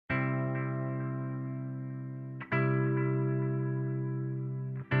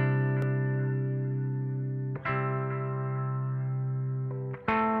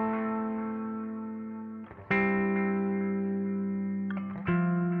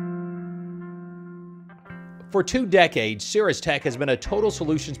For 2 decades, Cirrus has been a total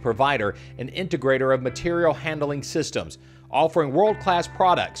solutions provider and integrator of material handling systems, offering world-class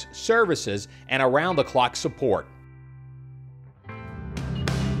products, services, and around-the-clock support.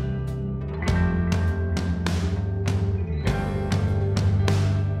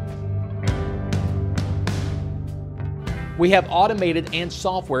 We have automated and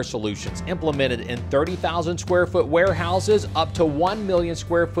software solutions implemented in 30,000 square foot warehouses up to 1 million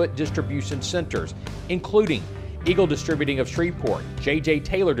square foot distribution centers, including Eagle Distributing of Shreveport, J.J.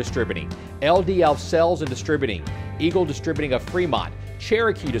 Taylor Distributing, LDL Sales and Distributing, Eagle Distributing of Fremont,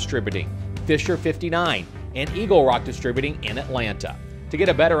 Cherokee Distributing, Fisher 59, and Eagle Rock Distributing in Atlanta. To get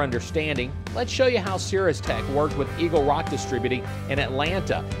a better understanding, let's show you how Cirrus worked with Eagle Rock Distributing in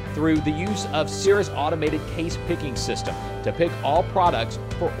Atlanta through the use of Cirrus automated case picking system to pick all products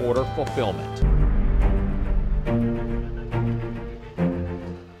for order fulfillment.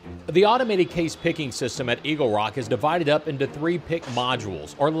 The automated case picking system at Eagle Rock is divided up into 3 pick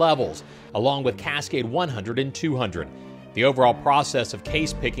modules or levels, along with Cascade 100 and 200. The overall process of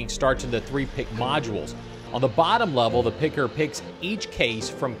case picking starts in the 3 pick modules. On the bottom level, the picker picks each case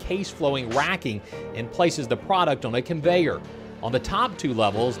from case flowing racking and places the product on a conveyor. On the top 2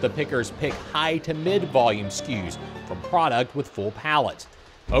 levels, the pickers pick high to mid volume SKUs from product with full pallets.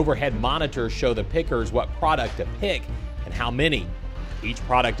 Overhead monitors show the pickers what product to pick and how many. Each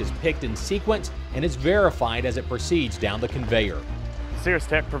product is picked in sequence and is verified as it proceeds down the conveyor. Cirrus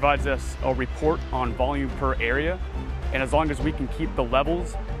provides us a report on volume per area, and as long as we can keep the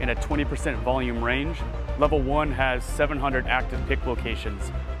levels in a 20% volume range, Level 1 has 700 active pick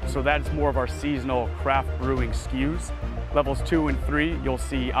locations, so that's more of our seasonal craft brewing SKUs. Levels 2 and 3, you'll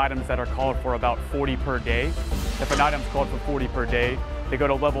see items that are called for about 40 per day. If an item's called for 40 per day, they go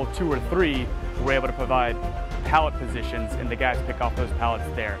to level 2 or 3, we're able to provide pallet positions and the guys pick off those pallets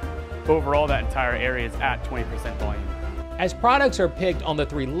there. Overall, that entire area is at 20% volume. As products are picked on the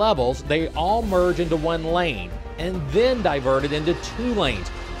 3 levels, they all merge into 1 lane and then diverted into 2 lanes,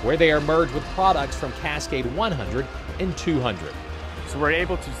 where they are merged with products from Cascade 100 and 200. So we're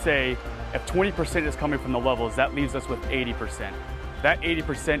able to say if 20% is coming from the levels, that leaves us with 80%. That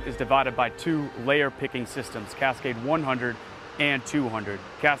 80% is divided by 2 layer picking systems, Cascade 100 and 200.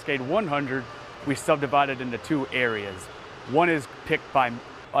 Cascade 100, we subdivided into 2 areas. One is picked by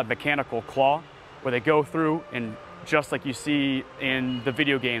a mechanical claw, where they go through and just like you see in the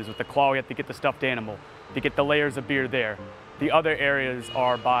video games with the claw, we have to get the stuffed animal, to get the layers of beer there. The other areas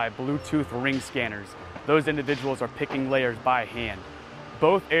are by Bluetooth ring scanners. Those individuals are picking layers by hand.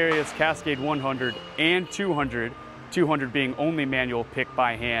 Both areas, Cascade 100 and 200, 200 being only manual pick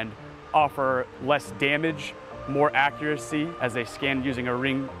by hand, offer less damage, more accuracy as they scan using a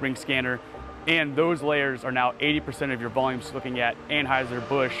ring scanner. And those layers are now 80% of your volumes, looking at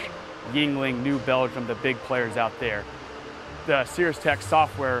Anheuser-Busch, Yuengling, New Belgium, the big players out there. The Cirrus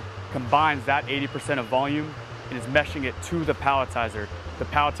software combines that 80% of volume and is meshing it to the palletizer. The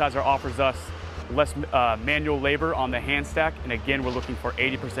palletizer offers us less manual labor on the hand stack, and again, we're looking for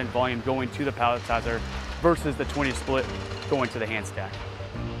 80% volume going to the palletizer versus the 20 split going to the hand stack.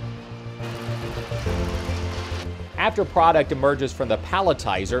 After product emerges from the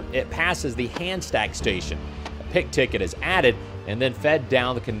palletizer, it passes the hand stack station. A pick ticket is added and then fed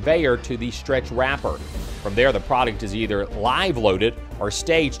down the conveyor to the stretch wrapper. From there, the product is either live loaded or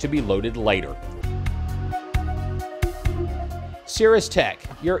staged to be loaded later. Cirrus,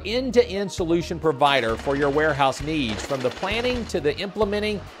 your end-to-end solution provider for your warehouse needs, from the planning to the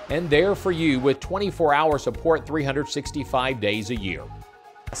implementing, and there for you with 24-hour support 365 days a year.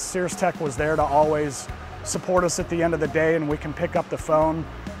 Cirrus was there to always support us at the end of the day, and we can pick up the phone,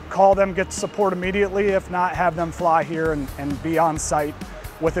 call them, get support immediately. If not, have them fly here and be on site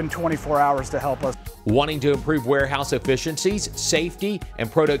within 24 hours to help us. Wanting to improve warehouse efficiencies, safety,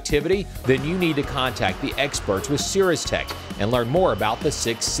 and productivity? Then you need to contact the experts with Cirrus and learn more about the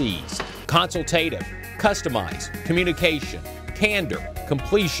 6 C's. Consultative, customize, communication, candor,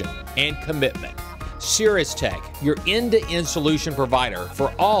 completion, and commitment. Cirrus, your end-to-end solution provider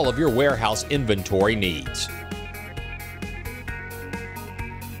for all of your warehouse inventory needs.